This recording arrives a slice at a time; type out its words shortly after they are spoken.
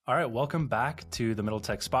All right, welcome back to the Middle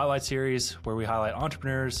Tech Spotlight Series, where we highlight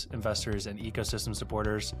entrepreneurs, investors, and ecosystem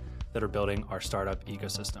supporters that are building our startup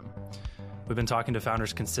ecosystem. We've been talking to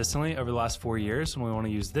founders consistently over the last 4 years, and we want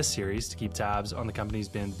to use this series to keep tabs on the companies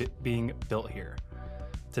being built here.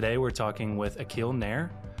 Today, we're talking with Akhil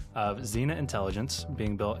Nair of Xena Intelligence,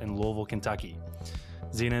 being built in Louisville, Kentucky.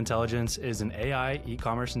 Xena Intelligence is an AI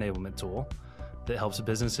e-commerce enablement tool that helps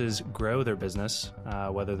businesses grow their business,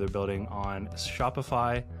 whether they're building on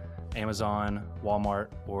Shopify, Amazon, Walmart,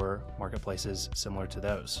 or marketplaces similar to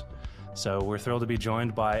those. So we're thrilled to be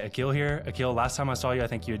joined by Akhil here. Akhil, last time I saw you, I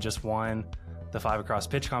think you had just won the 5 Across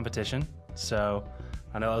pitch competition. So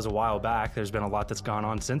I know that was a while back. There's been a lot that's gone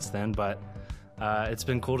on since then, but it's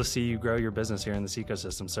been cool to see you grow your business here in this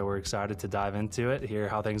ecosystem. So we're excited to dive into it, hear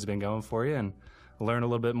how things have been going for you, and learn a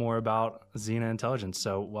little bit more about Xena Intelligence.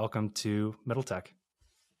 So welcome to Middle Tech.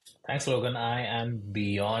 Thanks, Logan. I am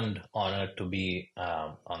beyond honored to be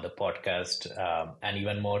on the podcast and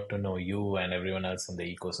even more to know you and everyone else in the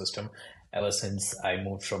ecosystem. Ever since I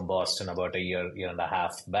moved from Boston about a year and a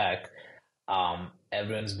half back,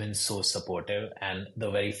 everyone's been so supportive. And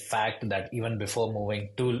the very fact that even before moving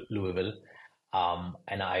to Louisville,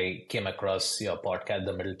 and I came across your podcast,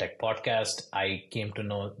 the Middle Tech podcast, I came to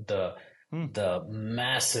know the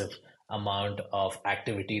massive amount of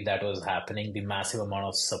activity that was happening, the massive amount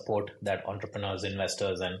of support that entrepreneurs,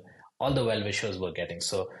 investors, and all the well-wishers were getting.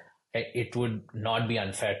 So it would not be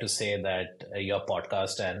unfair to say that your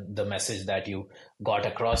podcast and the message that you got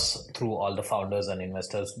across through all the founders and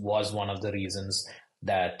investors was one of the reasons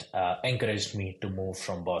that encouraged me to move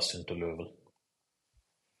from Boston to Louisville.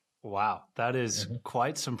 Wow, that is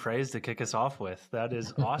quite some praise to kick us off with. That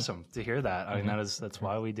is awesome to hear that. I mean, that's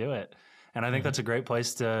why we do it. And I think that's a great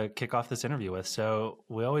place to kick off this interview with. So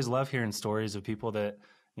we always love hearing stories of people that,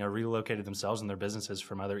 relocated themselves and their businesses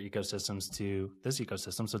from other ecosystems to this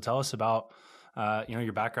ecosystem. So tell us about,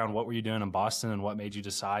 your background. What were you doing in Boston and what made you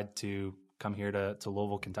decide to come here to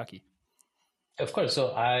Louisville, Kentucky? Of course.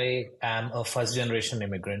 So I am a first generation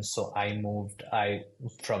immigrant. So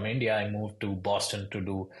from India, I moved to Boston to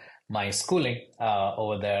do my schooling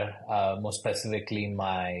over there, more specifically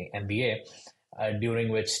my MBA. During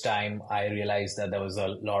which time I realized that there was a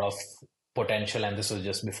lot of potential, and this was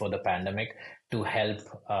just before the pandemic, to help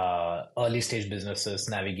early stage businesses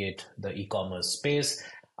navigate the e-commerce space.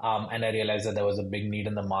 And I realized that there was a big need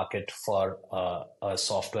in the market for a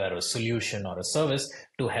software, a solution, or a service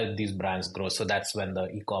to help these brands grow. So that's when the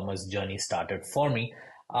e-commerce journey started for me.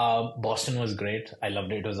 Boston was great. I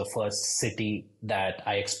loved it. It was the first city that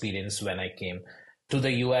I experienced when I came to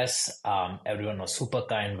the US. Everyone was super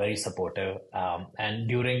kind, very supportive. And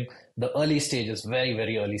during the early stages, very,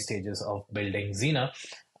 very early stages of building Xena,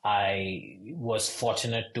 I was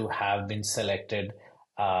fortunate to have been selected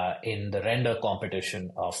in the render competition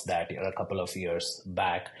of that year, a couple of years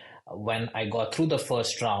back. When I got through the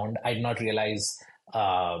first round, I did not realize,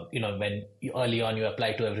 when early on you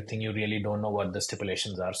apply to everything, you really don't know what the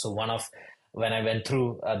stipulations are. So when I went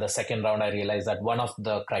through the second round, I realized that one of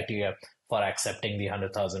the criteria for accepting the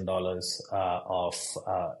 $100,000 of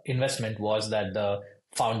investment was that the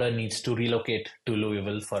founder needs to relocate to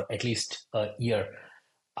Louisville for at least a year.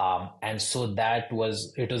 And so it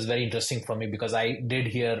was very interesting for me because I did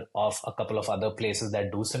hear of a couple of other places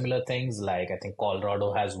that do similar things. Like I think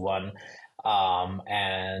Colorado has one,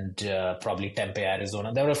 and probably Tempe,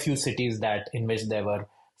 Arizona. There were a few cities in which there were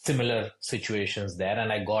similar situations there, and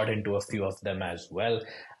I got into a few of them as well.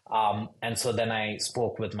 And so then I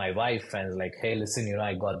spoke with my wife and like, hey, listen,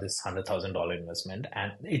 I got this $100,000 investment,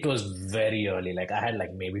 and it was very early. Like I had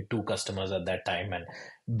maybe 2 customers at that time and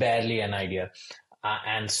barely an idea.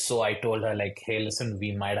 And so I told her like, hey, listen,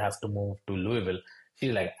 we might have to move to Louisville.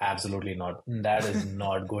 She's like, absolutely not. That is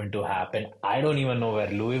not going to happen. I don't even know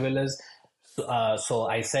where Louisville is. So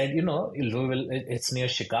I said, Louisville, it's near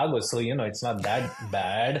Chicago. So, it's not that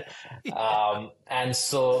bad. And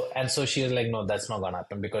so she was like, no, that's not going to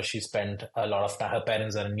happen, because she spent a lot of time. Her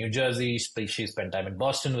parents are in New Jersey. She spent time in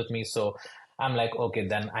Boston with me. So I'm like, okay,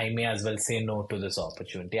 then I may as well say no to this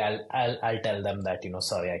opportunity. I'll tell them that,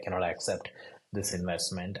 sorry, I cannot accept this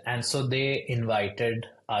investment. And so they invited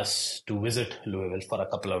us to visit Louisville for a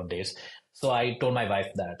couple of days. So I told my wife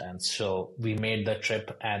that. And so we made the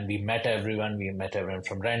trip and we met everyone. We met everyone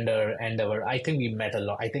from Render, Endeavor. I think we met a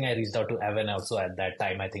lot. I think I reached out to Evan also at that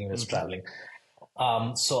time. I think he was traveling.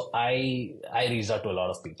 So I reached out to a lot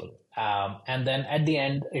of people. And then at the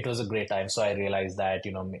end, it was a great time. So I realized that,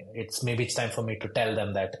 maybe it's time for me to tell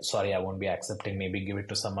them that, sorry, I won't be accepting, maybe give it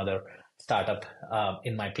to some other startup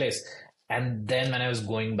in my place. And then when I was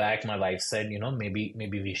going back, my wife said,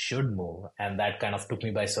 maybe we should move. And that kind of took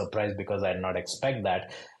me by surprise because I did not expect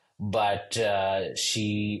that. But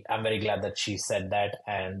I'm very glad that she said that,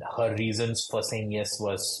 and her reasons for saying yes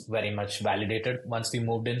was very much validated. Once we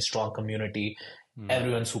moved in, strong community,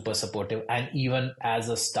 everyone's super supportive, and even as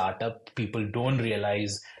a startup, people don't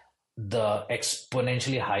realize the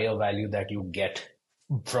exponentially higher value that you get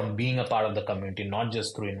from being a part of the community, not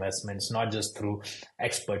just through investments, not just through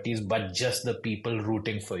expertise, but just the people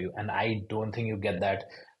rooting for you. And I don't think you get that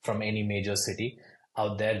from any major city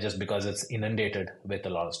out there, just because it's inundated with a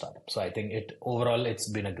lot of startups. So I think overall it's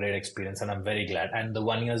been a great experience, and I'm very glad. And the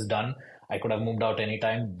 1 year's done. I could have moved out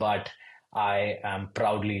anytime, but I'm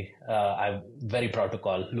very proud to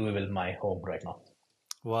call Louisville my home right now.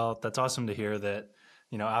 Well, that's awesome to hear that,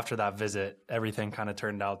 after that visit, everything kind of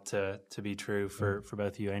turned out to be true for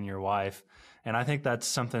both you and your wife. And I think that's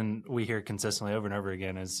something we hear consistently over and over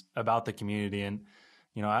again is about the community. And,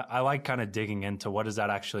 I like kind of digging into what does that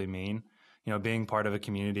actually mean? Being part of a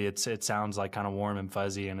community, it sounds like kind of warm and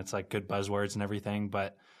fuzzy and it's like good buzzwords and everything.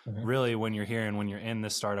 But really, when you're in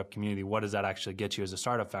this startup community, what does that actually get you as a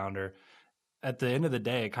startup founder? At the end of the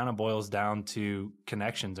day, it kind of boils down to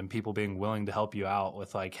connections and people being willing to help you out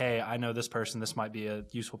with like, hey, I know this person, this might be a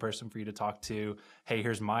useful person for you to talk to. Hey,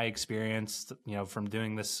 here's my experience, from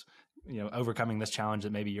doing this, overcoming this challenge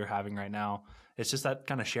that maybe you're having right now. It's just that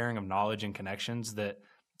kind of sharing of knowledge and connections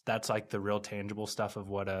that's like the real tangible stuff of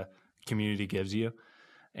what a community gives you.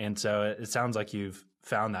 And so it sounds like you've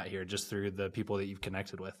found that here just through the people that you've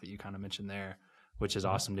connected with that you kind of mentioned there, which is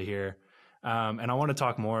awesome to hear. And I want to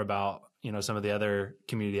talk more about, some of the other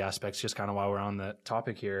community aspects just kind of while we're on the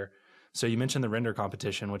topic here. So you mentioned the render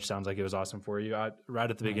competition, which sounds like it was awesome for you.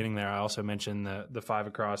 Right at the beginning there, I also mentioned the 5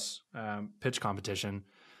 Across pitch competition.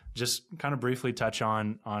 Just kind of briefly touch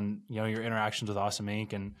on your interactions with Awesome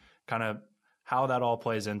Inc. and kind of how that all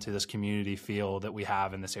plays into this community feel that we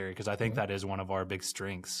have in this area, because I think that is one of our big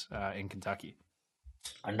strengths in Kentucky.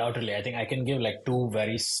 Undoubtedly, I think I can give like 2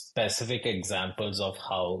 very specific examples of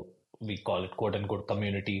how we call it quote unquote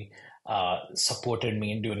community supported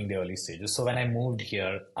me during the early stages. So when I moved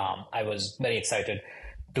here, I was very excited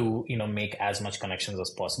to make as much connections as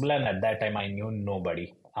possible, and at that time I knew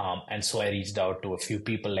nobody, and so I reached out to a few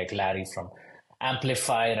people like Larry from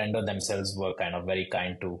Amplify. Render themselves were kind of very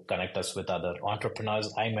kind to connect us with other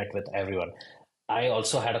entrepreneurs. I met with everyone. I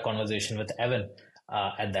also had a conversation with Evan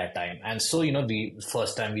at that time. And so, the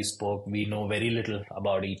first time we spoke, we know very little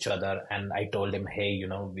about each other. And I told him, hey,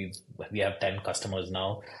 we have 10 customers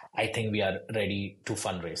now. I think we are ready to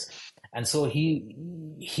fundraise. And so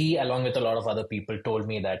he, along with a lot of other people, told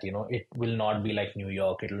me that, it will not be like New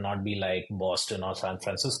York. It will not be like Boston or San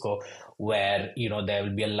Francisco, where, there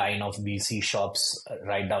will be a line of VC shops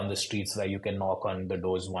right down the streets where you can knock on the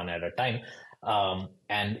doors one at a time.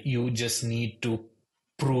 And you just need to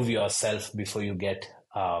prove yourself before you get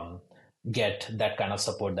that kind of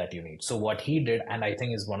support that you need. So what he did, and I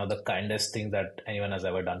think is one of the kindest things that anyone has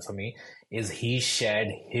ever done for me, is he shared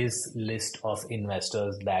his list of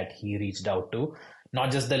investors that he reached out to.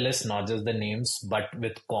 Not just the list, not just the names, but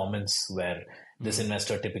with comments where this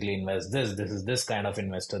investor typically invests this is this kind of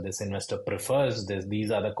investor, this investor prefers this,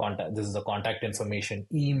 these are the contact, this is the contact information,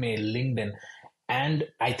 email, LinkedIn. And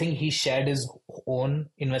I think he shared his own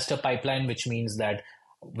investor pipeline, which means that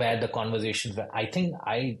where the conversations were,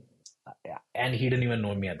 and he didn't even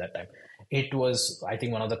know me at that time. It was, I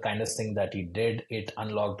think, one of the kindest things that he did. It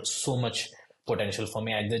unlocked so much potential for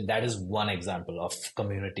me. That is one example of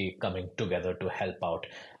community coming together to help out.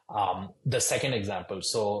 The second example,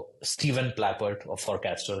 so Stephen Plappert of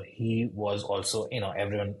Forecaster, he was also,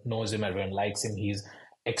 everyone knows him, everyone likes him. He's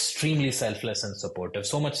extremely selfless and supportive,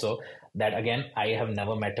 so much so that, again, I have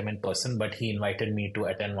never met him in person, but he invited me to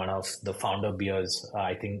attend one of the founder beers.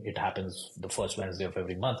 I think it happens the first Wednesday of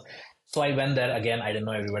every month. So I went there. Again, I didn't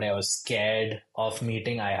know everybody. I was scared of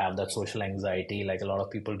meeting. I have that social anxiety like a lot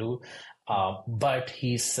of people do.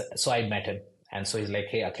 So I met him. And so he's like,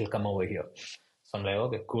 hey, Akhil, come over here. So I'm like,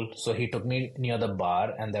 okay, cool. So he took me near the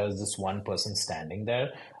bar, and there was this one person standing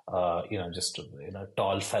there, just a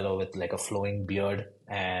tall fellow with like a flowing beard.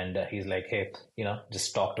 And he's like, hey,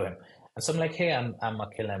 just talk to him. And so I'm like, hey, I'm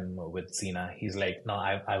Akhil, I'm with Zena. He's like, no,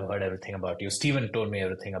 I've heard everything about you. Steven told me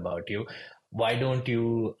everything about you. Why don't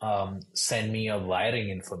you send me your wiring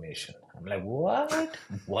information? I'm like, what?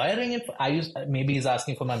 Wiring info? Maybe he's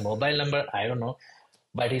asking for my mobile number. I don't know.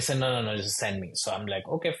 But he said, no, just send me. So I'm like,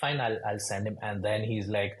 okay, fine, I'll send him. And then he's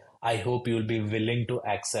like, I hope you'll be willing to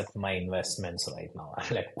accept my investments right now.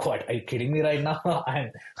 I'm like, what? Are you kidding me right now?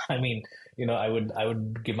 I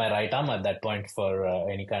would give my right arm at that point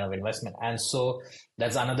for any kind of investment. And so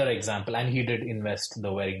that's another example. And he did invest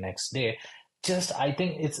the very next day. just I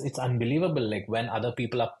think it's unbelievable. Like when other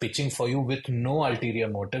people are pitching for you with no ulterior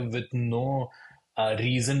motive, with no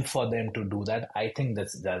reason for them to do that. I think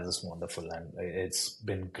that's just wonderful, and it's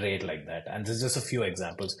been great like that. And there's just a few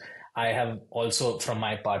examples. I have also, from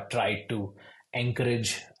my part, tried to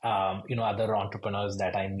encourage other entrepreneurs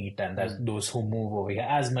that I meet and that those who move over here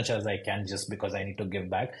as much as I can, just because I need to give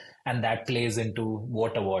back, and that plays into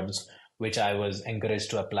Vote Awards, which I was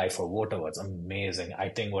encouraged to apply for. Vote Awards. Amazing. I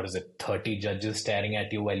think, what is it, 30 judges staring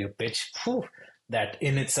at you while you pitch. Phew, that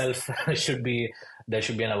in itself should be, there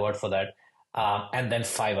should be an award for that. And then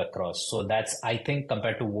Five Across. So that's, I think,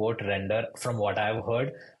 compared to Vote Render, from what I've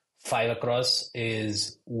heard, Five Across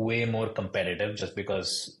is way more competitive, just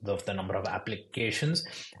because of the number of applications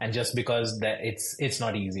and just because it's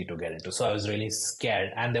not easy to get into. So I was really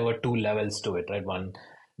scared, and there were two levels to it, right? One,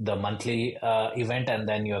 the monthly event, and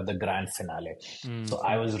then you have the grand finale. So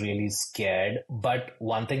I was really scared. But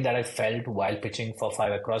one thing that I felt while pitching for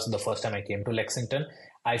Five Across the first time I came to Lexington,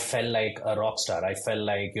 I felt like a rock star. I felt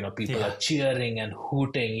like, people are cheering and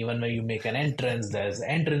hooting. Even when you make an entrance, there's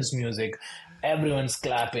entrance music, everyone's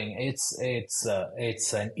clapping. It's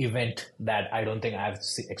an event that I don't think I've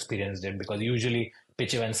experienced it, because usually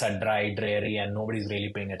pitch events are dry, dreary, and nobody's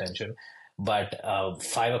really paying attention. But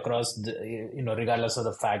Five Across, regardless of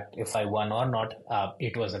the fact if I won or not,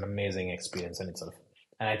 it was an amazing experience in itself.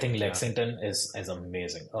 And I think Lexington is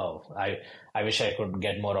amazing. Oh, I wish I could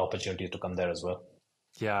get more opportunities to come there as well.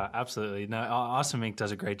 Yeah, absolutely. No, Awesome Inc.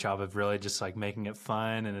 does a great job of really just like making it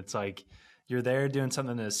fun, and it's like you're there doing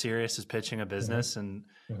something as serious as pitching a business and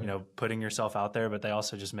putting yourself out there, but they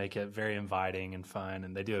also just make it very inviting and fun,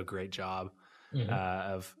 and they do a great job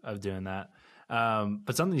of doing that.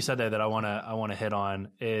 But something you said there that I want to hit on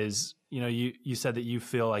is, you said that you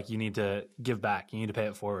feel like you need to give back, you need to pay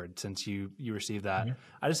it forward since you received that.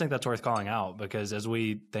 I just think that's worth calling out, because as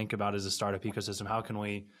we think about as a startup ecosystem, how can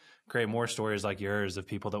we create more stories like yours of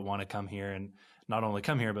people that want to come here and not only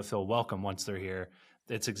come here but feel welcome once they're here?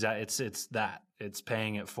 It's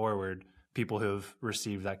paying it forward, people who've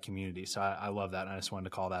received that community. So I love that, and I just wanted to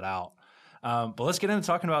call that out. But let's get into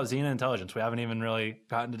talking about Xena Intelligence. We haven't even really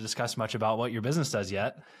gotten to discuss much about what your business does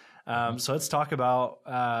yet. So let's talk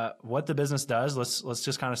about what the business does. Let's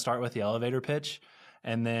just kind of start with the elevator pitch,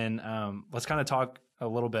 and then let's kind of talk a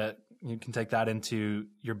little bit. You can take that into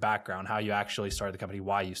your background, how you actually started the company,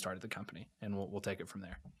 why you started the company, and we'll take it from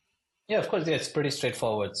there. Yeah, of course. Yeah, it's pretty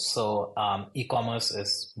straightforward. So e-commerce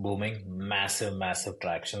is booming, massive, massive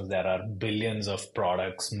tractions. There are billions of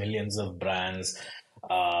products, millions of brands,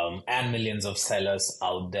 and millions of sellers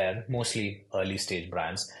out there, mostly early stage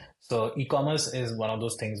brands. So e-commerce is one of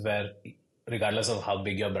those things where, regardless of how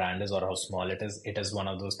big your brand is or how small it is one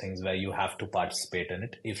of those things where you have to participate in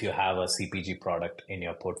it if you have a CPG product in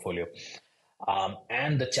your portfolio.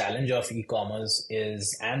 And the challenge of e-commerce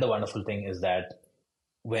is, and the wonderful thing is that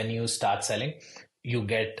when you start selling, you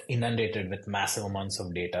get inundated with massive amounts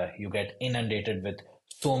of data. You get inundated with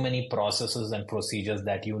so many processes and procedures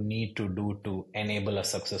that you need to do to enable a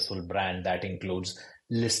successful brand. That includes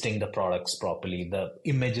listing the products properly. The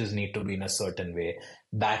images need to be in a certain way.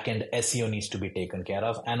 Back-end SEO needs to be taken care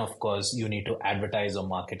of. And of course, you need to advertise or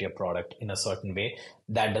market your product in a certain way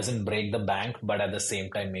that doesn't break the bank, but at the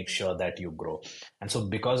same time, make sure that you grow. And so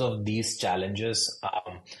because of these challenges,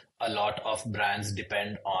 a lot of brands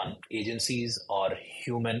depend on agencies or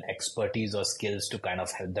human expertise or skills to kind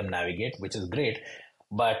of help them navigate, which is great.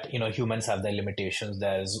 But, humans have their limitations.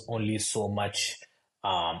 There's only so much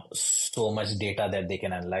data that they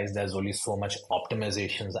can analyze. There's only so much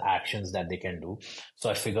optimizations, actions that they can do. So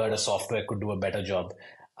I figured a software could do a better job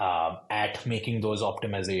at making those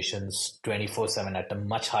optimizations 24/7 at a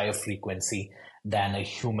much higher frequency than a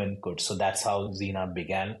human could. So that's how Xena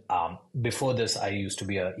began. Before this, I used to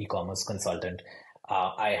be an e-commerce consultant.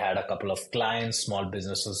 I had a couple of clients, small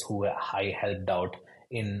businesses who I helped out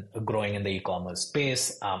in growing in the e-commerce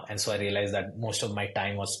space. And so I realized that most of my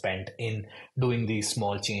time was spent in doing these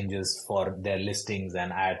small changes for their listings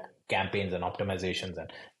and ad campaigns and optimizations.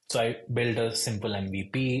 And so I built a simple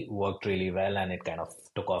MVP, worked really well, and it kind of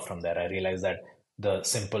took off from there. I realized that the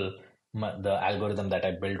algorithm that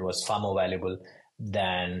I built was far more valuable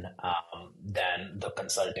than the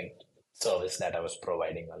consulting service that I was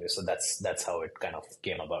providing earlier. So that's how it kind of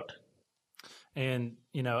came about. And,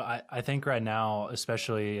 I think right now,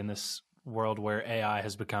 especially in this world where AI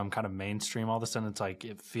has become kind of mainstream, all of a sudden it's like,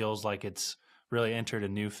 it feels like it's really entered a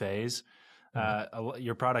new phase.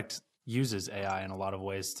 Your product uses AI in a lot of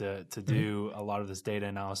ways to do a lot of this data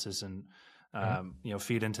analysis and,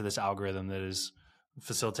 feed into this algorithm that is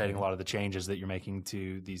facilitating a lot of the changes that you're making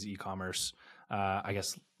to these e-commerce,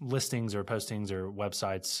 listings or postings or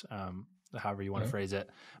websites however you want to phrase it.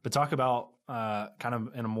 But talk about kind of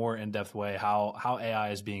in a more in-depth way how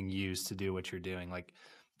AI is being used to do what you're doing. Like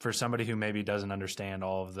for somebody who maybe doesn't understand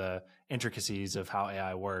all of the intricacies of how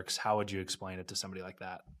AI works, how would you explain it to somebody like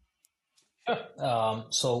that? Sure.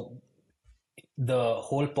 So the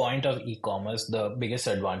whole point of e-commerce, the biggest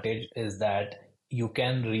advantage is that you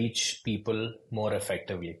can reach people more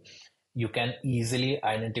effectively. You can easily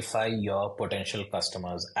identify your potential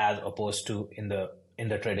customers as opposed to in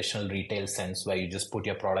the traditional retail sense where you just put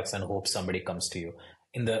your products and hope somebody comes to you.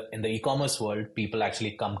 In the e-commerce world, people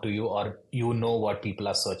actually come to you, or you know what people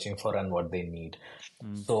are searching for and what they need.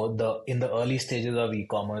 So in the early stages of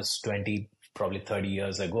e-commerce, 20, probably 30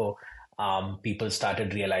 years ago, people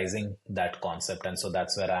started realizing that concept. And so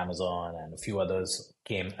that's where Amazon and a few others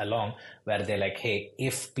came along, where they're like, hey,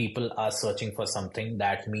 if people are searching for something,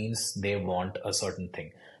 that means they want a certain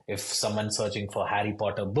thing. If someone's searching for Harry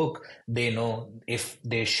Potter book, they know if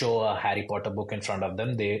they show a Harry Potter book in front of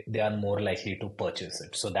them, they are more likely to purchase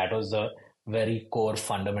it. So that was the very core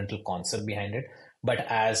fundamental concept behind it. But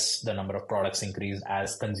as the number of products increased,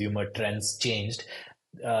 as consumer trends changed,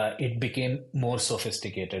 it became more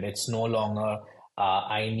sophisticated. It's no longer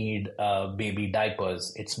I need baby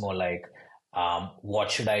diapers. It's more like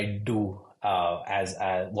what should I do as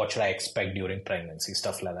what should I expect during pregnancy,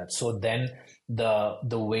 stuff like that. So then the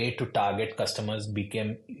way to target customers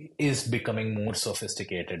is becoming more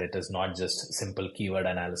sophisticated. It is not just simple keyword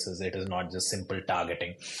analysis. It is not just simple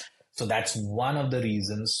targeting. So that's one of the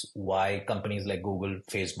reasons why companies like Google,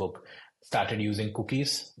 Facebook started using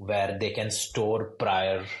cookies, where they can store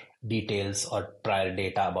prior details or prior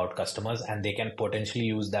data about customers, and they can potentially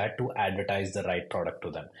use that to advertise the right product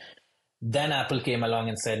to them. Then Apple came along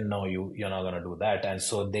and said, no, you're not going to do that. And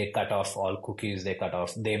so they cut off all cookies.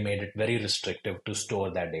 They made it very restrictive to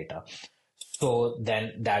store that data. So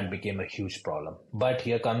then that became a huge problem. But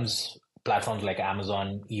here comes platforms like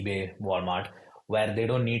Amazon, eBay, Walmart, where they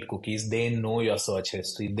don't need cookies. They know your search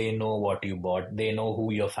history. They know what you bought. They know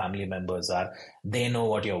who your family members are. They know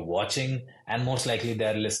what you're watching. And most likely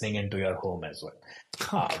they're listening into your home as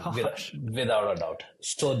well. Without a doubt.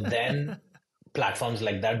 So then platforms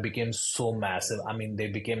like that became so massive. I mean, they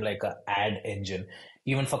became like an ad engine.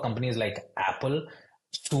 Even for companies like Apple,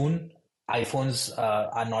 soon iPhones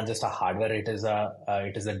are not just a hardware. It is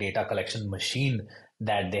a data collection machine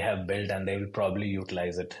that they have built, and they will probably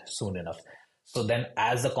utilize it soon enough. So then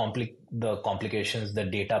as the complications, the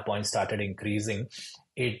data points started increasing,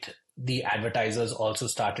 the advertisers also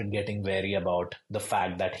started getting wary about the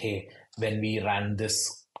fact that, hey, when we ran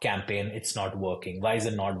this campaign, it's not working. Why is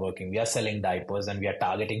it not working? We are selling diapers and we are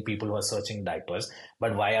targeting people who are searching diapers,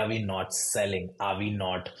 but why are we not selling? Are we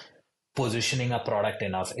not positioning a product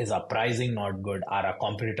enough? Is our pricing not good? Are our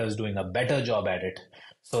competitors doing a better job at it?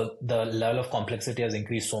 So the level of complexity has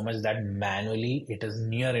increased so much that manually it is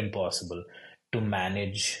near impossible to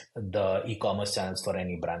manage the e-commerce channels for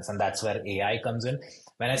any brands. And that's where AI comes in.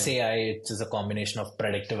 When I say AI, it's a combination of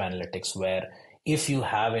predictive analytics, where if you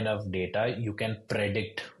have enough data, you can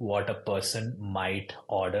predict what a person might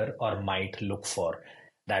order or might look for.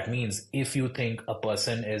 That means if you think a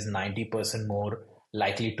person is 90% more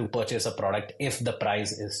likely to purchase a product if the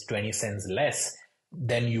price is 20 cents less,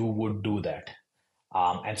 then you would do that.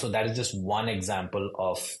 And so that is just one example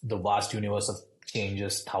of the vast universe of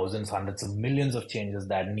changes, thousands, hundreds of millions of changes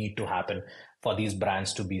that need to happen for these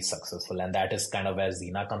brands to be successful. And that is kind of where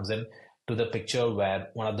Zeena comes in to the picture, where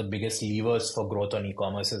one of the biggest levers for growth on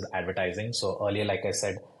e-commerce is advertising. So earlier, like I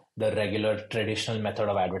said, the regular traditional method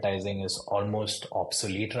of advertising is almost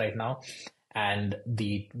obsolete right now. And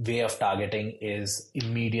the way of targeting is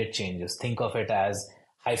immediate changes. Think of it as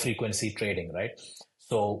high frequency trading, right?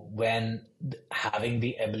 So when having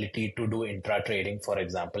the ability to do intra trading, for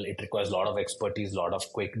example, it requires a lot of expertise, a lot of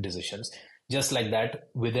quick decisions. Just like that,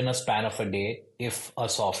 within a span of a day, if a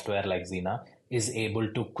software like Zeena is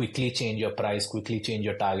able to quickly change your price, quickly change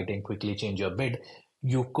your targeting, quickly change your bid,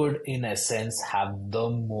 you could, in essence, have the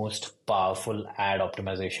most powerful ad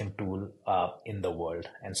optimization tool in the world.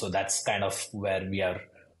 And so that's kind of where we are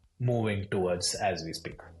moving towards as we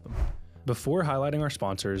speak. Before highlighting our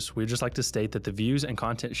sponsors, we'd just like to state that the views and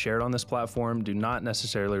content shared on this platform do not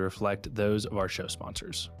necessarily reflect those of our show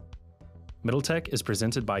sponsors. Middle Tech is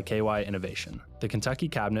presented by KY Innovation, the Kentucky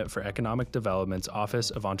Cabinet for Economic Development's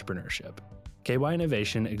Office of Entrepreneurship. KY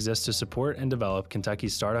Innovation exists to support and develop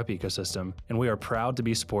Kentucky's startup ecosystem, and we are proud to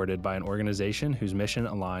be supported by an organization whose mission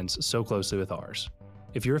aligns so closely with ours.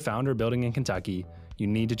 If you're a founder building in Kentucky, you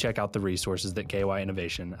need to check out the resources that KY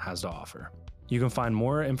Innovation has to offer. You can find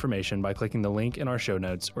more information by clicking the link in our show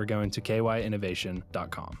notes or going to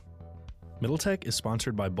kyinnovation.com. Middle Tech is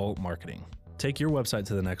sponsored by Bolt Marketing. Take your website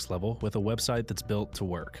to the next level with a website that's built to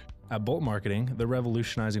work. At Bolt Marketing, they're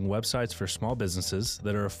revolutionizing websites for small businesses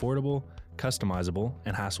that are affordable, customizable,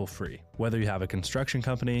 and hassle-free. Whether you have a construction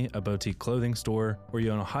company, a boutique clothing store, or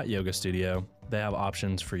you own a hot yoga studio, they have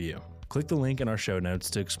options for you. Click the link in our show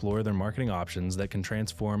notes to explore their marketing options that can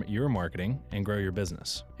transform your marketing and grow your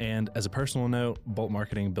business. And as a personal note, Bolt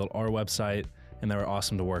Marketing built our website, and they were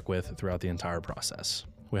awesome to work with throughout the entire process.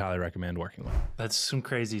 We highly recommend working with them. That's some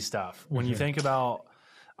crazy stuff. When you think about,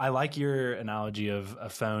 I like your analogy of a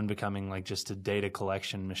phone becoming like just a data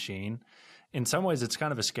collection machine. In some ways, it's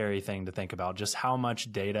kind of a scary thing to think about, just how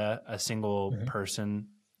much data a single person,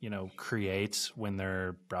 creates when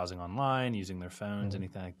they're browsing online, using their phones,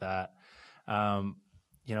 anything like that.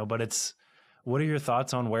 But what are your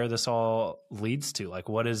thoughts on where this all leads to? Like,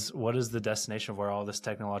 what is the destination of where all this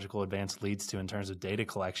technological advance leads to in terms of data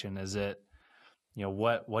collection? Is it,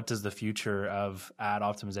 what does the future of ad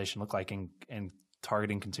optimization look like and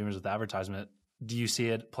targeting consumers with advertisement? Do you see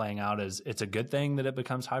it playing out as it's a good thing that it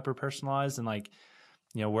becomes hyper personalized and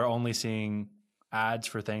we're only seeing ads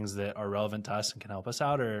for things that are relevant to us and can help us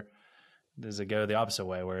out, or does it go the opposite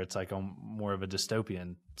way where it's like more of a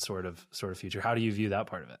dystopian sort of future? How do you view that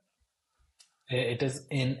part of it? It is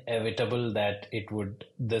inevitable that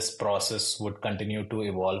this process would continue to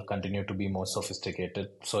evolve, continue to be more sophisticated.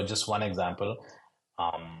 So just one example,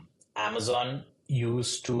 Amazon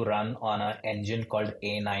used to run on an engine called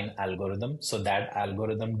A9 algorithm. So that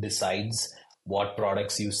algorithm decides what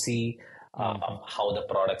products you see, how the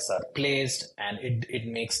products are placed, and it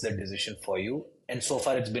makes the decision for you. And so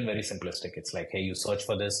far, it's been very simplistic. It's like, hey, you search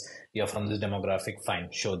for this, you're from this demographic, fine,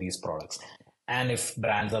 show these products. And if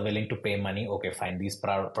brands are willing to pay money, okay, fine, these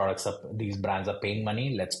brands are paying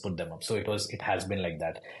money, let's put them up. So it has been like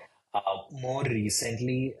that. More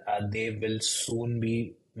recently, they will soon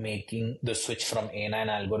be making the switch from A9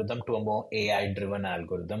 algorithm to a more AI-driven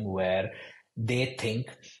algorithm where they think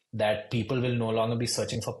that people will no longer be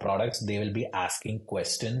searching for products. They will be asking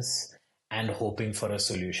questions and hoping for a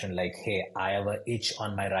solution like, hey, I have an itch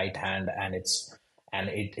on my right hand and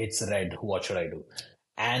it's red. What should I do?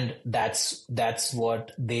 And that's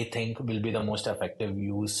what they think will be the most effective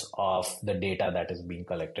use of the data that is being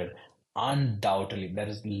collected. Undoubtedly, there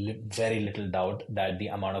is very little doubt that the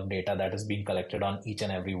amount of data that is being collected on each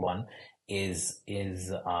and every one is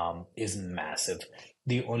massive.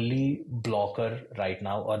 The only blocker right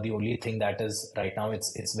now, or the only thing that is right now,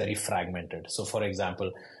 it's very fragmented. So, for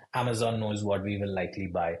example, Amazon knows what we will likely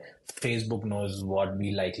buy. Facebook knows what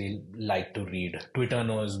we likely like to read. Twitter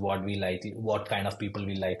knows what kind of people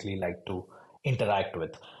we likely like to interact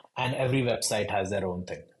with. And every website has their own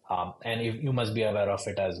thing. And if you must be aware of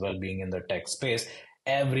it as well, being in the tech space,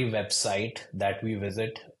 every website that we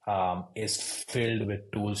visit is filled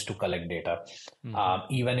with tools to collect data.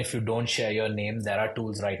 Even if you don't share your name, there are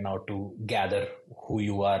tools right now to gather who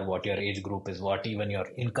you are, what your age group is, what even your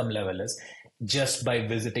income level is, just by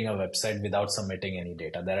visiting a website without submitting any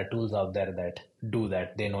data. There are tools out there that do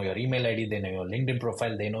that. They know your email ID, they know your LinkedIn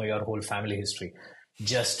profile, they know your whole family history,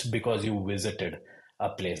 just because you visited a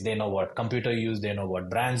place. They know what computer you use, they know what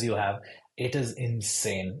brands you have. It is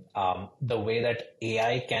insane. The way that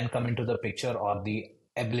AI can come into the picture, or the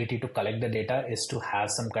ability to collect the data, is to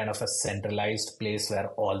have some kind of a centralized place where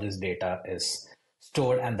all this data is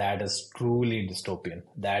stored, and that is truly dystopian.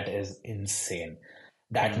 That is insane.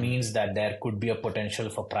 That means that there could be a potential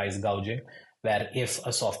for price gouging, where if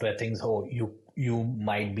a software thinks, oh, you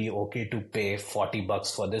might be okay to pay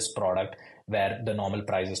 $40 for this product, where the normal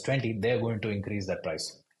price is 20, they're going to increase that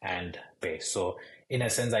price and pay. So in a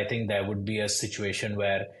sense, I think there would be a situation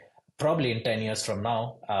where probably in 10 years from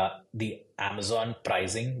now, the Amazon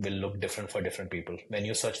pricing will look different for different people. When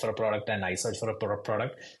you search for a product and I search for a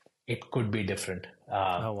product, it could be different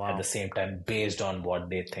at the same time based on what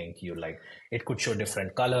they think you like. It could show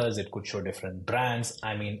different colors. It could show different brands.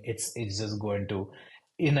 I mean, it's just going to,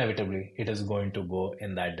 inevitably, it is going to go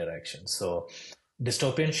in that direction. So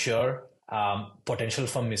dystopian, sure. Potential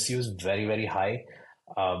for misuse, very, very high.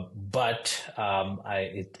 But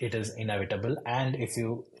it is inevitable. And if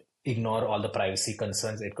you ignore all the privacy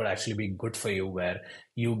concerns, it could actually be good for you, where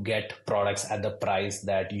you get products at the price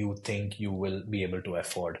that you think you will be able to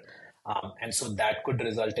afford. And so that could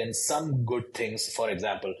result in some good things. For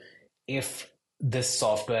example, if this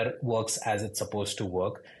software works as it's supposed to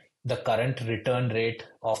work, the current return rate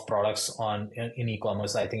of products in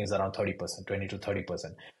e-commerce, I think, is around 30%, 20 to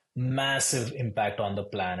 30%. Massive impact on the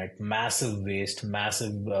planet, massive waste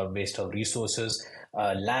of resources,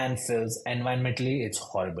 landfills. Environmentally, it's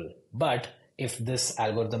horrible. But if this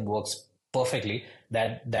algorithm works perfectly,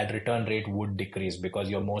 that return rate would decrease, because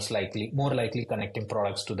you're more likely connecting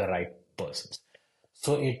products to the right persons.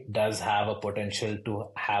 So it does have a potential to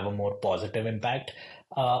have a more positive impact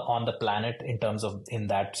on the planet in terms of in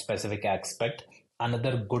that specific aspect.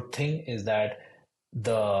 Another good thing is that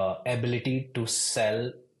the ability to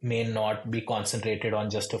sell may not be concentrated on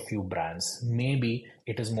just a few brands. Maybe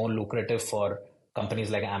it is more lucrative for companies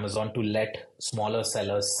like Amazon to let smaller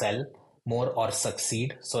sellers sell more or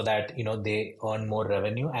succeed so that they earn more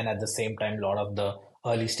revenue, and at the same time a lot of the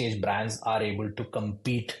early stage brands are able to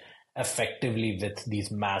compete effectively with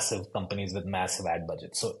these massive companies with massive ad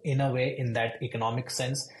budgets. So in a way, in that economic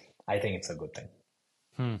sense, I think it's a good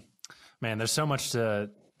thing. Man, there's so much that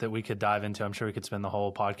we could dive into. I'm sure we could spend the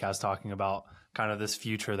whole podcast talking about kind of this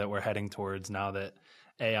future that we're heading towards now that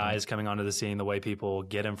AI is coming onto the scene. The way people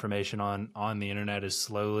get information on the internet is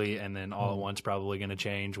slowly and then all at once probably going to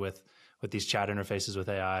change with these chat interfaces with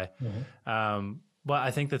AI. But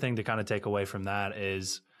I think the thing to kind of take away from that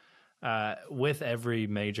is with every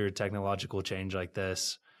major technological change like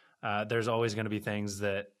this, there's always going to be things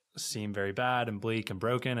that seem very bad and bleak and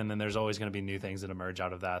broken. And then there's always going to be new things that emerge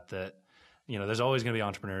out of that, there's always going to be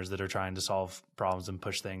entrepreneurs that are trying to solve problems and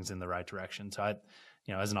push things in the right direction. So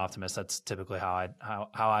as an optimist, that's typically how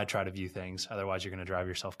I try to view things. Otherwise you're going to drive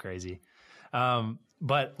yourself crazy.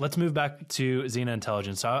 But let's move back to Xena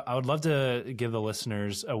Intelligence. So I would love to give the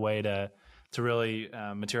listeners a way to really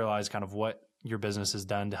materialize kind of what your business has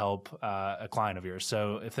done to help a client of yours.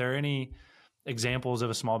 So if there are any examples of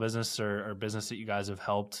a small business or business that you guys have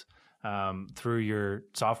helped through your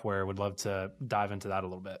software, would love to dive into that a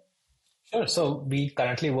little bit. Sure. So we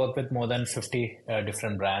currently work with more than 50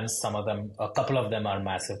 different brands. A couple of them are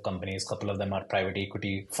massive companies, a couple of them are private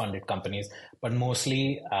equity funded companies, but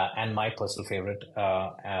mostly, and my personal favorite,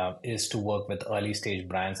 is to work with early stage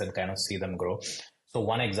brands and kind of see them grow. So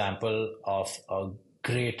one example of a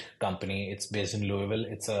great company, it's based in Louisville.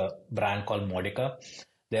 It's a brand called Modica.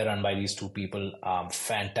 They're run by these two people,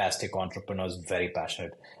 fantastic entrepreneurs, very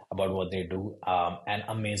passionate about what they do, and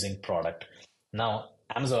amazing product. Now,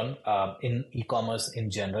 Amazon in e-commerce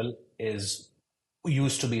in general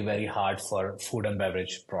used to be very hard for food and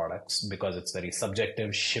beverage products because it's very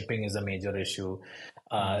subjective. Shipping is a major issue.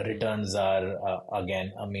 Returns are,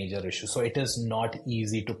 again, a major issue. So it is not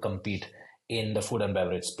easy to compete in the food and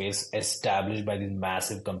beverage space established by these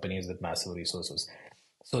massive companies with massive resources.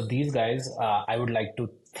 So these guys, I would like to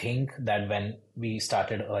think that when we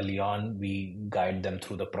started early on, we guide them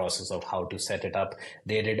through the process of how to set it up.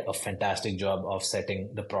 They did a fantastic job of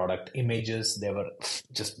setting the product images. They were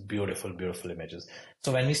just beautiful, beautiful images.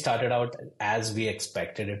 So when we started out, as we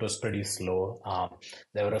expected, it was pretty slow.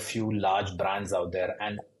 There were a few large brands out there,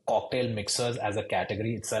 and cocktail mixers as a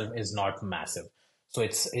category itself is not massive. So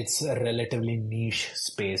it's a relatively niche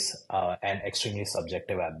space and extremely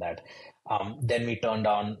subjective at that. Then we turned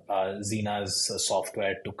on Xena's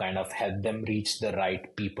software to kind of help them reach the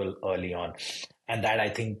right people early on. And that, I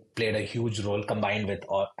think, played a huge role, combined with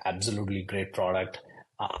absolutely great product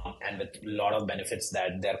and with a lot of benefits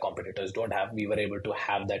that their competitors don't have. We were able to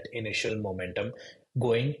have that initial momentum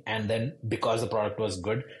going. And then because the product was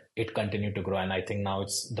good, it continued to grow. And I think now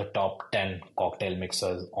it's the top 10 cocktail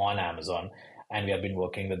mixers on Amazon. And we have been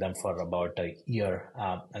working with them for about a year.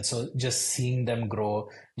 And so just seeing them grow,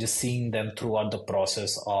 just seeing them throughout the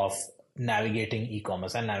process of navigating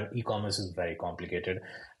e-commerce. And now e-commerce is very complicated.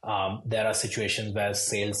 There are situations where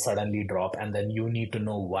sales suddenly drop, and then you need to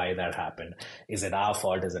know why that happened. Is it our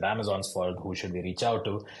fault? Is it Amazon's fault? Who should we reach out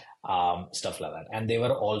to? Stuff like that. And they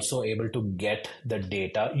were also able to get the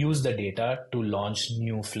data, use the data to launch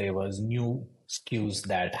new flavors, new SKUs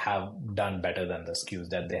that have done better than the SKUs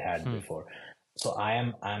that they had before.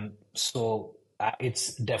 So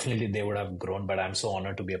it's definitely, they would have grown, but I'm so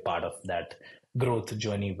honored to be a part of that growth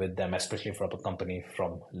journey with them, especially from a company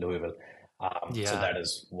from Louisville. So that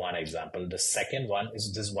is one example. The second one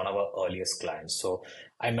is this one of our earliest clients. So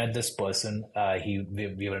I met this person,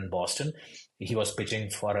 we were in Boston. He was pitching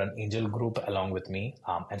for an angel group along with me.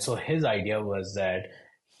 And so his idea was that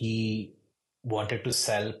he wanted to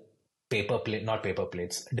sell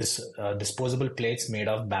disposable plates made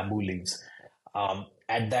of bamboo leaves.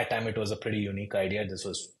 At that time, it was a pretty unique idea. This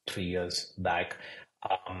was 3 years back.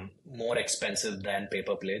 More expensive than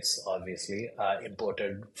paper plates, obviously,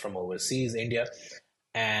 imported from overseas, India.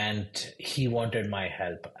 And he wanted my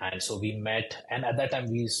help. And so we met. And at that time,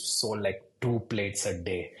 we sold like 2 plates a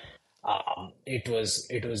day. It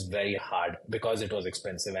was very hard because it was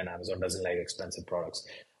expensive, and Amazon doesn't like expensive products.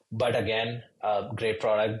 But again, great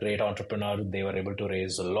product, great entrepreneur. They were able to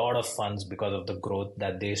raise a lot of funds because of the growth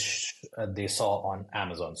that they saw on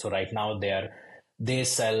Amazon. So right now they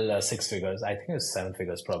sell 6 figures. I think it's 7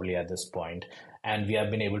 figures probably at this point. And we have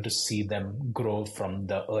been able to see them grow from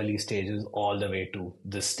the early stages all the way to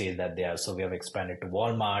this stage that they are. So we have expanded to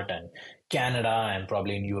Walmart and Canada and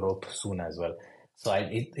probably in Europe soon as well. So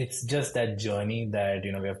it's just that journey that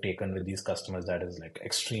we have taken with these customers that is like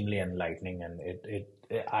extremely enlightening, and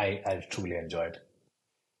I truly enjoy it.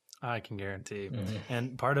 I can guarantee.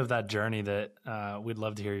 And part of that journey that we'd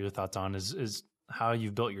love to hear your thoughts on is how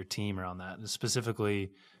you've built your team around that, and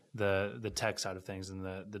specifically the tech side of things and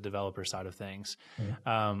the developer side of things.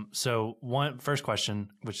 So first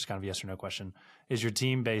question, which is kind of a yes or no question, is your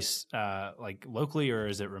team based like locally or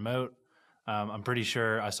is it remote? I'm pretty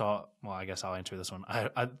sure I guess I'll answer this one.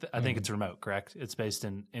 I think it's remote, correct? It's based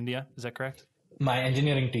in India. Is that correct? My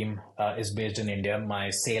engineering team is based in India. My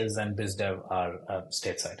sales and biz dev are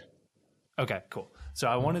stateside. Okay, cool. So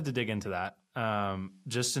I wanted to dig into that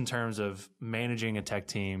just in terms of managing a tech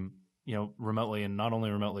team, remotely, and not only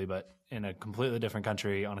remotely, but in a completely different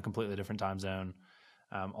country, on a completely different time zone,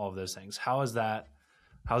 all of those things. How's that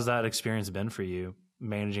experience been for you,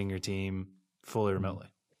 managing your team fully remotely?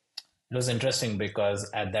 It was interesting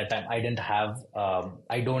because at that time I don't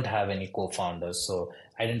have any co-founders. So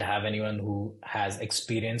I didn't have anyone who has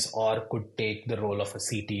experience or could take the role of a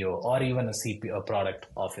CTO or even a CPO, a product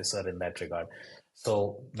officer in that regard.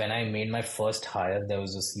 So when I made my first hire, there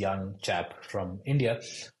was this young chap from India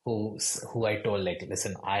who I told, like,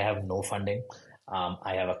 listen, I have no funding.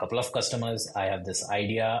 I have a couple of customers. I have this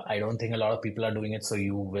idea. I don't think a lot of people are doing it. So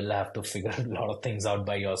you will have to figure a lot of things out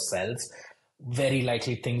by yourselves. Very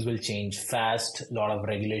likely things will change fast, a lot of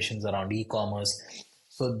regulations around e-commerce.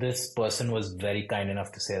 So this person was very kind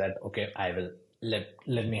enough to say that, okay, I will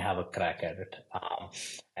let me have a crack at it.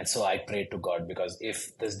 And so I prayed to God, because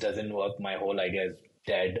if this doesn't work, my whole idea is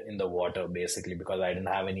dead in the water, basically, because I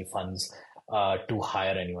didn't have any funds to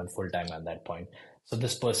hire anyone full time at that point. So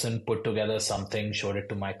this person put together something, showed it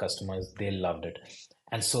to my customers. They loved it.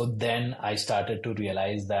 And so then I started to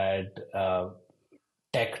realize that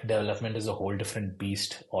tech development is a whole different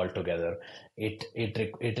beast altogether. It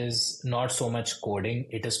is not so much coding,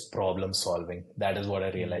 it is problem solving. That is what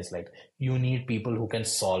I realized. Like, you need people who can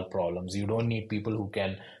solve problems. You don't need people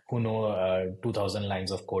who know 2000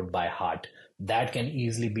 lines of code by heart. That can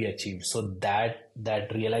easily be achieved. So that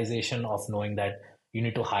realization of knowing that you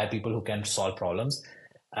need to hire people who can solve problems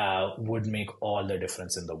would make all the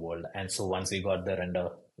difference in the world. And so once we got the render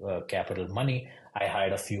capital money, I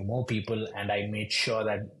hired a few more people, and I made sure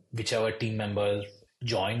that whichever team member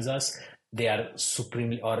joins us, they are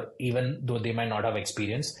supremely, or even though they might not have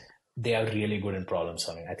experience, they are really good in problem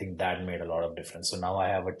solving. I think that made a lot of difference. So now I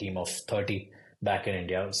have a team of 30 back in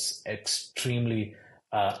India, extremely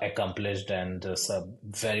accomplished and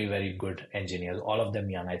very, very good engineers, all of them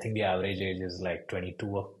young. I think the average age is like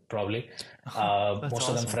 22 probably. Most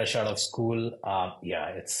awesome. Of them fresh out of school.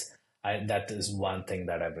 That is one thing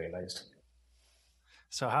that I've realized.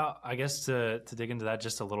 So I guess to dig into that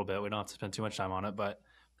just a little bit, we don't have to spend too much time on it, but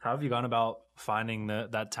how have you gone about finding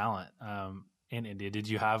that talent in India? Did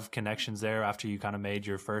you have connections there after you kind of made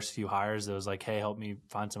your first few hires that was like, hey, help me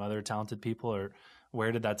find some other talented people? Or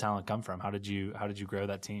where did that talent come from? How did you grow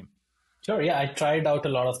that team? Sure. Yeah, I tried out a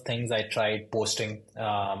lot of things. I tried posting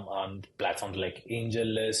on platforms like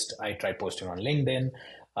AngelList. I tried posting on LinkedIn.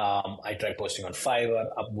 I tried posting on Fiverr,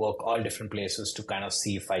 Upwork, all different places to kind of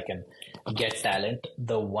see if I can get talent.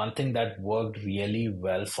 The one thing that worked really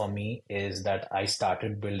well for me is that I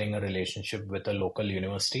started building a relationship with a local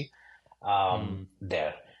university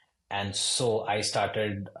there. And so I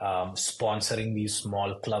started sponsoring these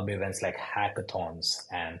small club events like hackathons,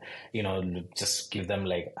 and, just give them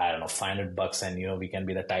like, I don't know, $500, and, we can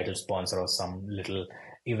be the title sponsor of some little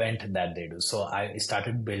event that they do. So I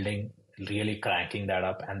started really cranking that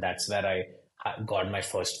up. And that's where I got my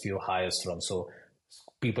first few hires from. So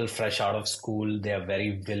people fresh out of school, they're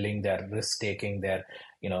very willing, they're risk taking, they're,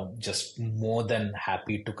 just more than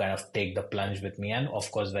happy to kind of take the plunge with me. And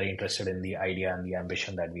of course, very interested in the idea and the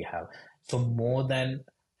ambition that we have. So more than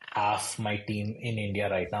half my team in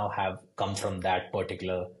India right now have come from that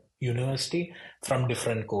particular university, from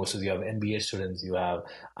different courses. You have MBA students, you have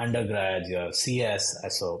undergrads, you have CS.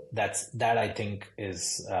 So that I think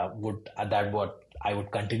is what I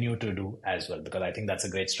would continue to do as well, because I think that's a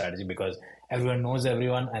great strategy, because everyone knows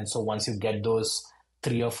everyone. And so once you get those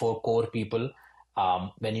 3 or 4 core people,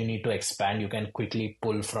 when you need to expand, you can quickly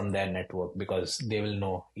pull from their network because they will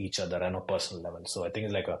know each other on a personal level. So I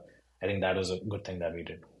think I think that was a good thing that we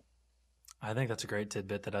did. I think that's a great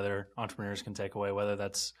tidbit that other entrepreneurs can take away, whether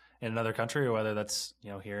that's in another country or whether that's,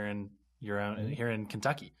 here in your own, here in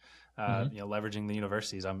Kentucky, leveraging the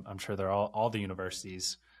universities. I'm sure they're all the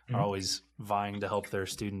universities are always vying to help their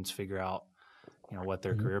students figure out, what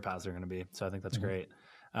their career paths are going to be. So I think that's Mm-hmm.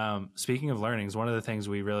 great. Speaking of learnings, one of the things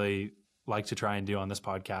we really like to try and do on this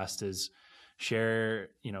podcast is share,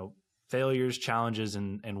 failures, challenges,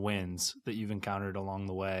 and wins that you've encountered along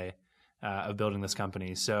the way of building this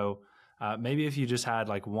company. So maybe if you just had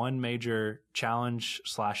like one major challenge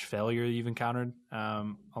 / failure you've encountered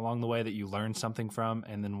along the way that you learned something from,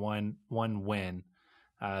 and then one win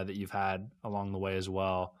that you've had along the way as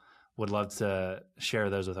well. Would love to share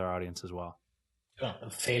those with our audience as well.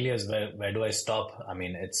 Failures, where do I stop? I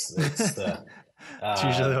mean, it's It's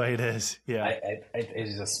usually the way it is. Yeah.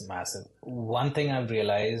 It's just massive. One thing I've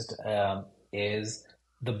realized is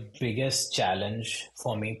the biggest challenge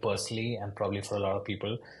for me personally, and probably for a lot of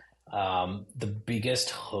people, the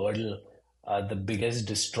biggest hurdle, the biggest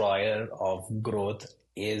destroyer of growth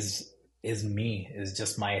is me, is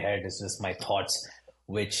just my head, is just my thoughts,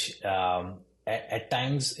 which at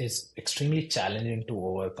times is extremely challenging to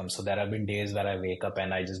overcome. So there have been days where I wake up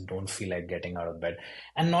and I just don't feel like getting out of bed,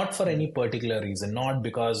 and not for any particular reason, not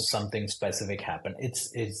because something specific happened.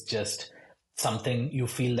 It's just something you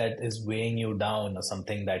feel that is weighing you down, or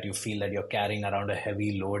something that you feel that you're carrying around a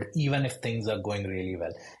heavy load, even if things are going really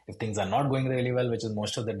well. If things are not going really well, which is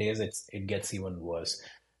most of the days, it gets even worse.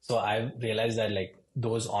 So I realized that like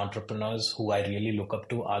those entrepreneurs who I really look up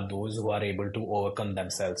to are those who are able to overcome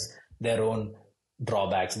themselves, their own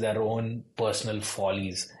drawbacks, their own personal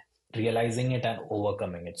follies, realizing it and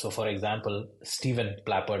overcoming it. So, for example, Stephen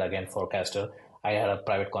Plappert, again, forecaster, I had a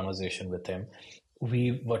private conversation with him.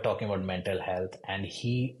 We were talking about mental health, and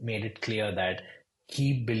he made it clear that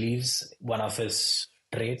he believes one of his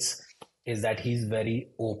traits is that he's very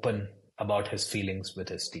open about his feelings with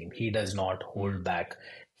his team. He does not hold back.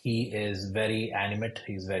 He is very animate.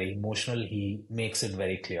 He's very emotional. He makes it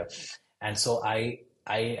very clear. And so I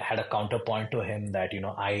had a counterpoint to him that,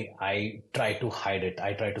 I try to hide it.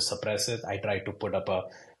 I try to suppress it. I try to put up a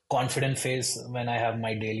confident face when I have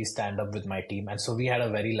my daily stand up with my team. And so we had a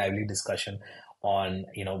very lively discussion on,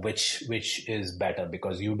 which is better,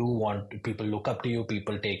 because you do want people look up to you.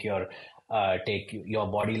 People take your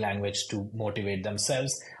body language to motivate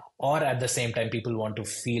themselves. Or at the same time, people want to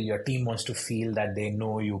feel, your team wants to feel that they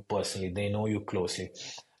know you personally, they know you closely.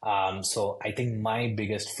 So I think my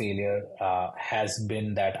biggest failure has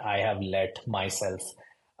been that I have let myself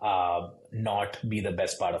not be the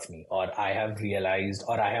best part of me, or I have realized,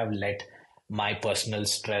 or I have let my personal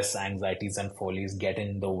stress, anxieties, and follies get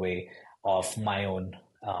in the way of my own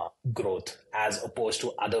growth, as opposed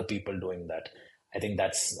to other people doing that. I think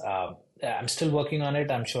that's, I'm still working on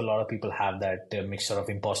it. I'm sure a lot of people have that mixture of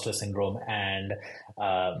imposter syndrome and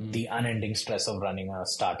the unending stress of running a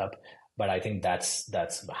startup. But I think that's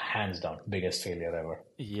hands down biggest failure ever.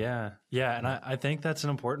 Yeah. And I think that's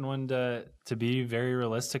an important one to be very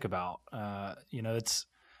realistic about.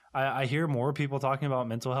 I hear more people talking about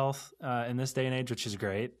mental health in this day and age, which is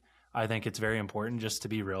great. I think it's very important just to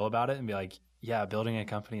be real about it and be like, yeah, building a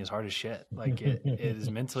company is hard as shit. Like it is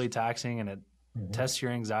mentally taxing, and it tests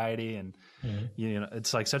your anxiety, and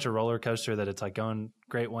it's like such a roller coaster that it's like going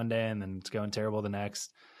great one day and then it's going terrible the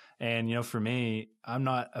next. And, for me, I'm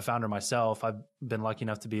not a founder myself. I've been lucky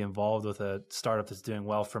enough to be involved with a startup that's doing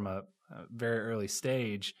well from a very early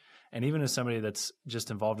stage. And even as somebody that's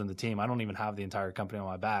just involved in the team, I don't even have the entire company on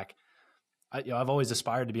my back. I've always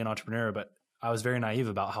aspired to be an entrepreneur, but I was very naive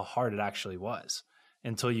about how hard it actually was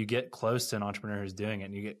until you get close to an entrepreneur who's doing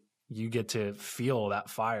it, and you get to feel that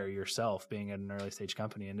fire yourself being at an early stage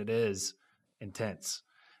company. And it is intense.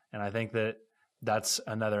 And I think that's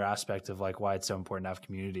another aspect of like why it's so important to have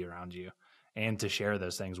community around you and to share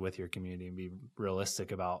those things with your community and be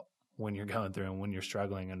realistic about when you're going through and when you're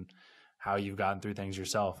struggling and how you've gotten through things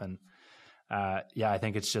yourself. And I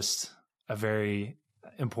think it's just a very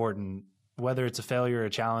important, whether it's a failure, a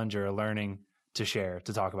challenge, or a learning, to share,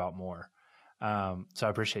 to talk about more. So I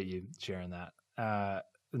appreciate you sharing that.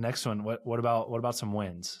 The next one, what about some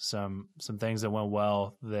wins, some things that went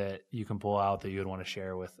well that you can pull out that you would want to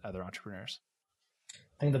share with other entrepreneurs?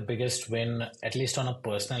 I think the biggest win, at least on a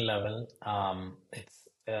personal level, it's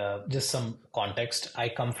just some context. I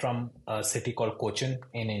come from a city called Cochin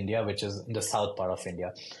in India, which is in the south part of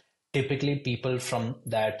India. Typically, people from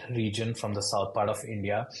that region, from the south part of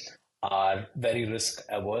India, are very risk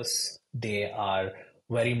averse. They are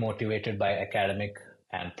very motivated by academic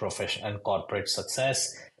and professional and corporate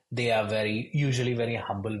success. They are usually very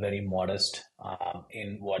humble, very modest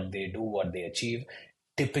in what they do, what they achieve.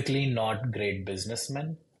 Typically not great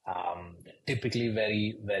businessmen, typically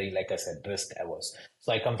very, very, like I said, risk averse.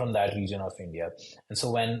 So I come from that region of India. And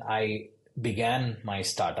so when I began my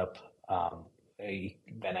startup,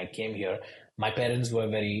 when I came here, my parents were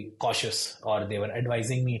very cautious, or they were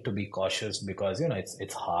advising me to be cautious because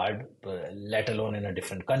it's hard, let alone in a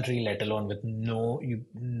different country, let alone with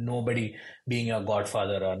nobody being your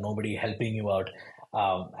godfather or nobody helping you out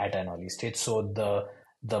at an early stage. So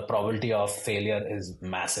the probability of failure is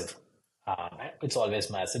massive. It's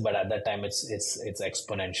always massive, but at that time it's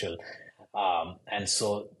exponential.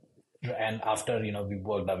 And after we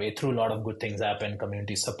worked our way through, a lot of good things happened,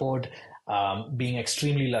 community support, being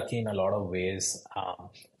extremely lucky in a lot of ways. I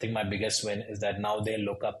think my biggest win is that now they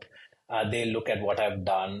look at what I've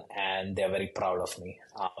done and they're very proud of me.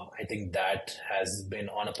 I think that has been,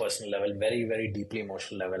 on a personal level, very, very deeply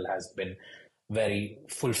emotional level, has been very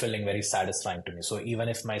fulfilling, very satisfying to me. So even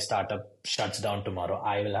if my startup shuts down tomorrow,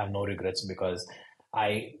 I will have no regrets because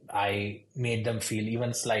I made them feel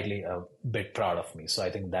even slightly a bit proud of me. So I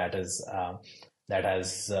think that has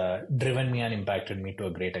driven me and impacted me to a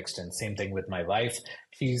great extent. Same thing with my wife.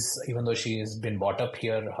 Even though she has been brought up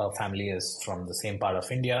here, her family is from the same part of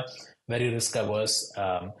India, very risk averse.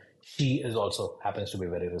 She is also happens to be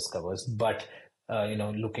very risk averse, but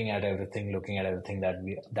looking at everything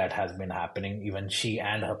that has been happening, even she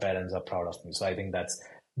and her parents are proud of me. So I think that's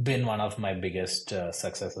been one of my biggest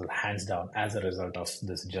successes, hands down, as a result of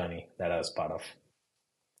this journey that I was part of.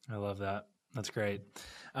 I love that. That's great.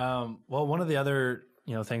 Well, one of the other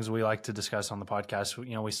things we like to discuss on the podcast,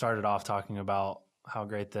 we started off talking about how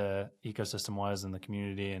great the ecosystem was and the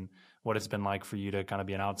community and what it's been like for you to kind of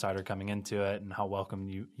be an outsider coming into it and how welcome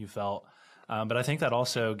you felt. But I think that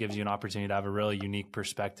also gives you an opportunity to have a really unique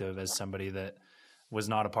perspective as somebody that was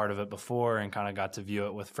not a part of it before and kind of got to view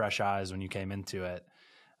it with fresh eyes when you came into it.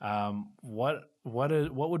 What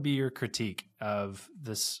would be your critique of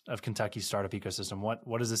Kentucky's startup ecosystem?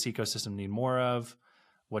 What does this ecosystem need more of?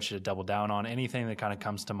 What should it double down on? Anything that kind of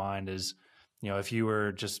comes to mind is, if you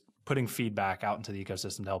were just putting feedback out into the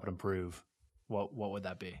ecosystem to help it improve, what would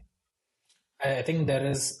that be? I think there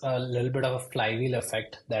is a little bit of a flywheel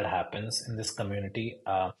effect that happens in this community.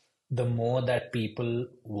 The more that people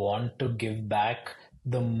want to give back,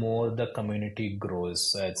 the more the community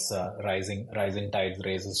grows. So it's rising tides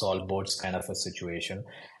raises all boats kind of a situation.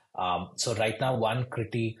 So right now, one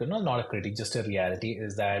critique, no, not a critique, just a reality,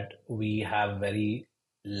 is that we have very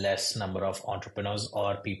less number of entrepreneurs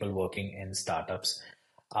or people working in startups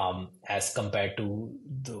as compared to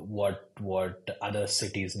what other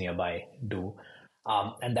cities nearby do.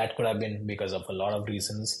 And that could have been because of a lot of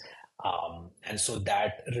reasons. And so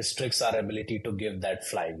that restricts our ability to give that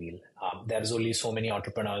flywheel. There's only so many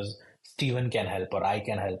entrepreneurs Steven can help, or I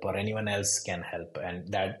can help, or anyone else can help.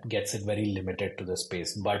 And that gets it very limited to the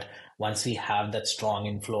space. But once we have that strong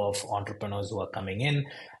inflow of entrepreneurs who are coming in,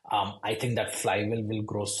 I think that flywheel will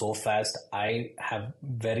grow so fast. I have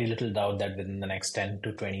very little doubt that within the next 10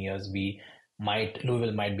 to 20 years,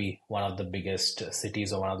 Louisville might be one of the biggest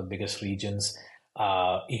cities or one of the biggest regions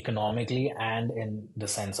economically and in the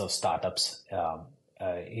sense of startups.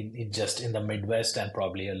 It just in the Midwest and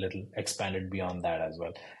probably a little expanded beyond that as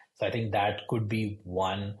well. So I think that could be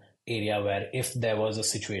one area where if there was a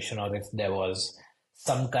situation or if there was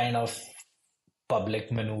some kind of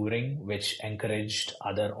public maneuvering which encouraged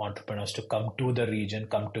other entrepreneurs to come to the region,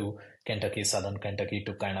 come to Kentucky, Southern Kentucky,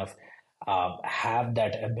 to kind of have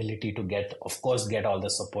that ability to get all the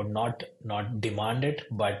support, not demand it,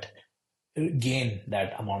 but gain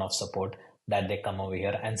that amount of support, that they come over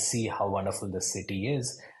here and see how wonderful the city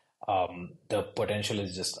is. The potential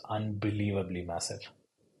is just unbelievably massive.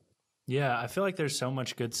 Yeah, I feel like there's so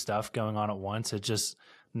much good stuff going on at once. It just,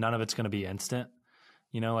 none of it's going to be instant.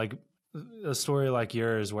 Like a story like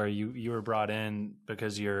yours where you were brought in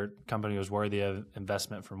because your company was worthy of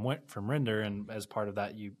investment from Render, and as part of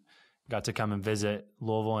that, you got to come and visit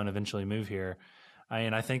Louisville and eventually move here.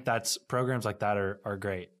 I think that's programs like that are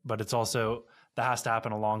great, but it's also that has to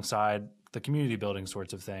happen alongside the community building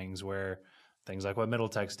sorts of things, where things like what Middle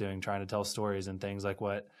Tech's doing, trying to tell stories, and things like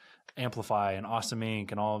what Amplify and Awesome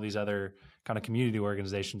Inc. and all of these other kind of community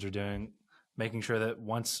organizations are doing, making sure that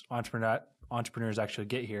once entrepreneurs actually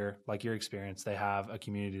get here, like your experience, they have a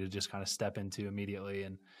community to just kind of step into immediately.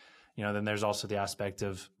 And then there's also the aspect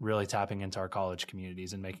of really tapping into our college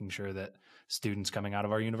communities and making sure that students coming out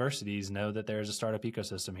of our universities know that there's a startup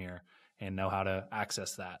ecosystem here and know how to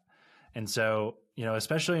access that. And so,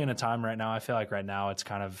 especially in a time right now, I feel like right now it's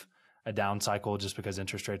kind of a down cycle just because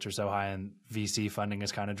interest rates are so high and VC funding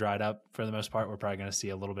is kind of dried up for the most part. We're probably going to see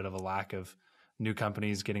a little bit of a lack of new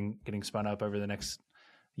companies getting spun up over the next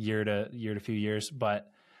year to few years.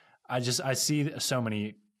 But I see so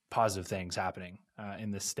many positive things happening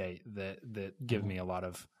in this state that give me a lot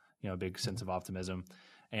of, a big sense of optimism.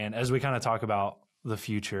 And as we kind of talk about the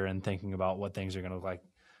future and thinking about what things are going to look like,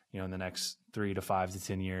 in the next 3 to 5 to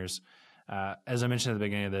 10 years. As I mentioned at the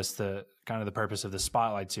beginning of this, the kind of the purpose of the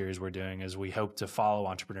Spotlight series we're doing is we hope to follow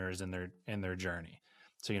entrepreneurs in their journey.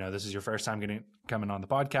 So, this is your first time coming on the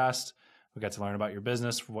podcast. We got to learn about your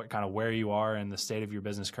business, where you are in the state of your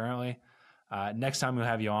business currently. Next time we'll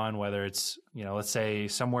have you on, whether it's, let's say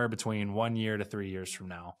somewhere between 1 year to 3 years from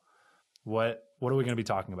now, what are we going to be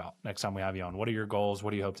talking about next time we have you on? What are your goals?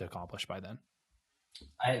 What do you hope to accomplish by then?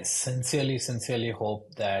 I sincerely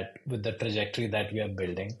hope that with the trajectory that we are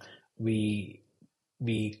building, we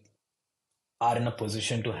are in a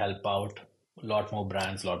position to help out a lot more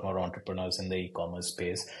brands, a lot more entrepreneurs in the e-commerce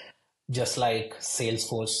space. Just like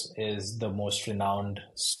Salesforce is the most renowned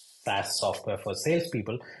SaaS software for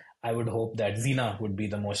salespeople, I would hope that Xena would be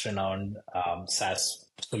the most renowned SaaS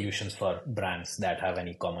solutions for brands that have an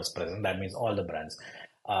e-commerce presence. That means all the brands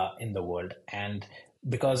in the world. And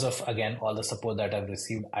because of, again, all the support that I've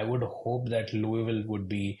received, I would hope that Louisville would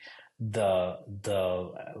be the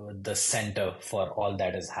center for all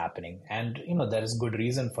that is happening. And, there is good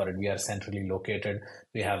reason for it. We are centrally located.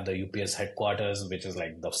 We have the UPS headquarters, which is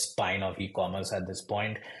like the spine of e-commerce at this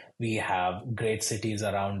point. We have great cities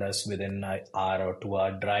around us within an hour or 2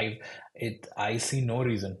 hour drive. I see no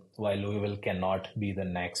reason why Louisville cannot be the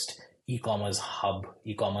next e-commerce hub,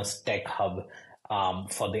 e-commerce tech hub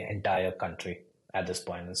for the entire country at this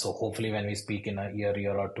point. And so hopefully when we speak in a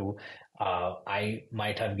year or two, I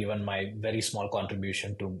might have given my very small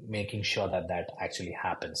contribution to making sure that actually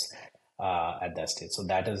happens at that stage. So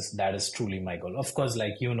that is truly my goal. Of course,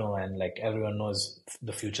 like and like everyone knows,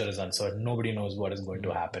 the future is uncertain. Nobody knows what is going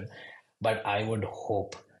to happen. But I would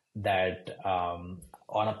hope that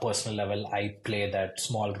on a personal level, I play that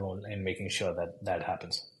small role in making sure that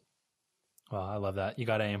happens. Well, I love that. You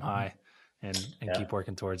got to aim high and keep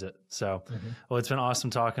working towards it. So, well, it's been awesome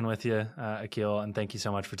talking with you, Akhil, and thank you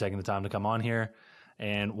so much for taking the time to come on here.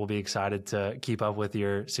 And we'll be excited to keep up with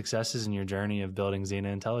your successes and your journey of building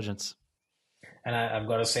Xena Intelligence. And I've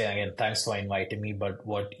got to say again, thanks for inviting me. But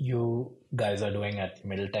what you guys are doing at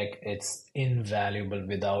Middletech, it's invaluable.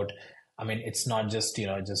 It's not just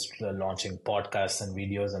just launching podcasts and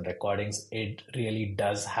videos and recordings. It really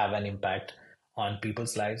does have an impact on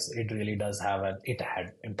people's lives. It really does it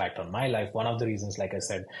had impact on my life. One of the reasons, like I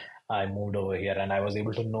said, I moved over here and I was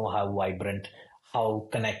able to know how vibrant, how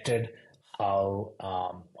connected,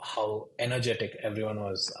 how energetic everyone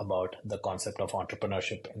was about the concept of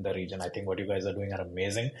entrepreneurship in the region. I think what you guys are doing are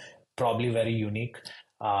amazing, probably very unique.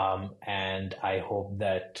 And I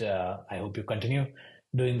hope you continue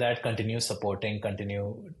doing that, continue supporting,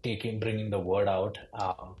 continue bringing the word out.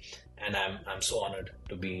 And I'm so honored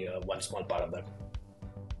to be one small part of that.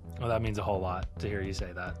 Well, that means a whole lot to hear you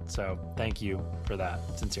say that. So thank you for that,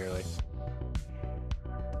 sincerely.